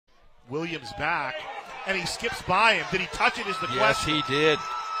Williams back, and he skips by him. Did he touch it is the question. Yes, he did.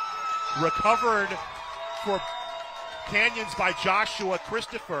 Recovered for Canyons by Joshua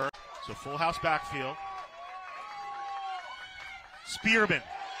Christopher. So full house backfield. Spearman,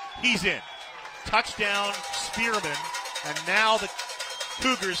 he's in. Touchdown, Spearman, and now the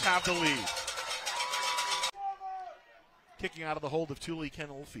Cougars have the lead. Kicking out of the hold of Thule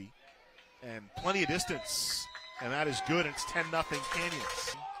Kenolfi, and plenty of distance, and that is good, and it's 10-0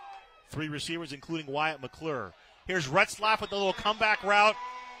 Canyons. 3 receivers, including Wyatt McClure. Here's Retzlaff with the little comeback route.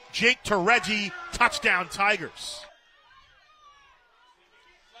 Jake to Reggie, touchdown Tigers.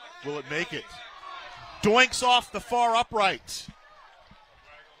 Will it make it? Doinks off the far upright.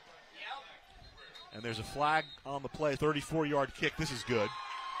 And there's a flag on the play, 34-yard kick. This is good.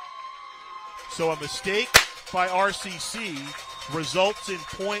 So a mistake by RCC results in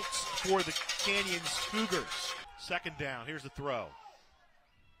points for the Canyons Cougars. Second down, here's the throw.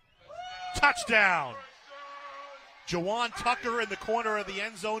 Touchdown! Jawan Tucker in the corner of the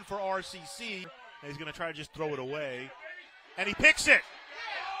end zone for RCC. And he's going to try to just throw it away. And he picks it.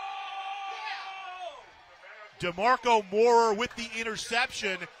 DeMarco Moorer with the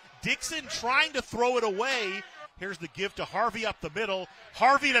interception. Dixon trying to throw it away. Here's the give to Harvey up the middle.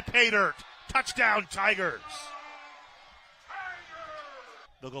 Harvey to pay dirt. Touchdown Tigers.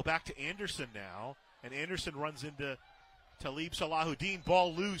 They'll go back to Anderson now. And Anderson runs into Talib Salahuddin.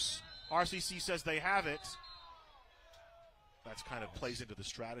 Ball loose. RCC says they have it. That's kind of plays into the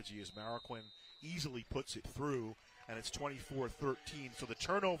strategy as Mariquin easily puts it through. And it's 24-13. So the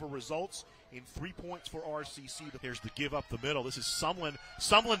turnover results in 3 points for RCC. Here's the give up the middle. This is Sumlin.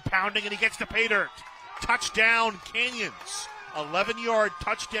 Sumlin pounding, and he gets to pay dirt. Touchdown Canyons. 11-yard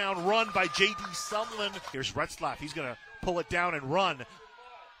touchdown run by J.D. Sumlin. Here's Retzlaff. He's going to pull it down and run.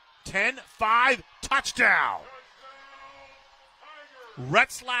 10-5 touchdown.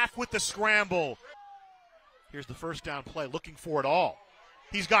 Retzlaff with the scramble. Here's the first down play, looking for it all.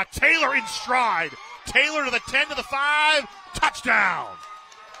 He's got Taylor in stride. Taylor to the 10 to the 5. Touchdown.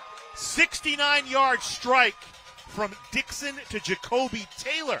 69-yard strike from Dixon to Jacoby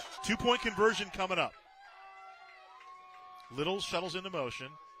Taylor. 2-point conversion coming up. Littles shuttles into motion.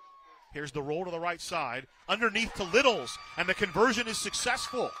 Here's the roll to the right side. Underneath to Littles, and the conversion is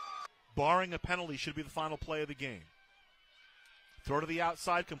successful. Barring a penalty, should be the final play of the game. Throw to the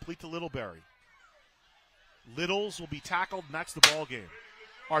outside, complete to Littleberry. Littles will be tackled, and that's the ball game.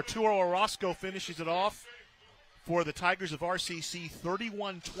 Arturo Orozco finishes it off for the Tigers of RCC,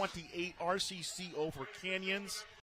 31-28 RCC over Canyons.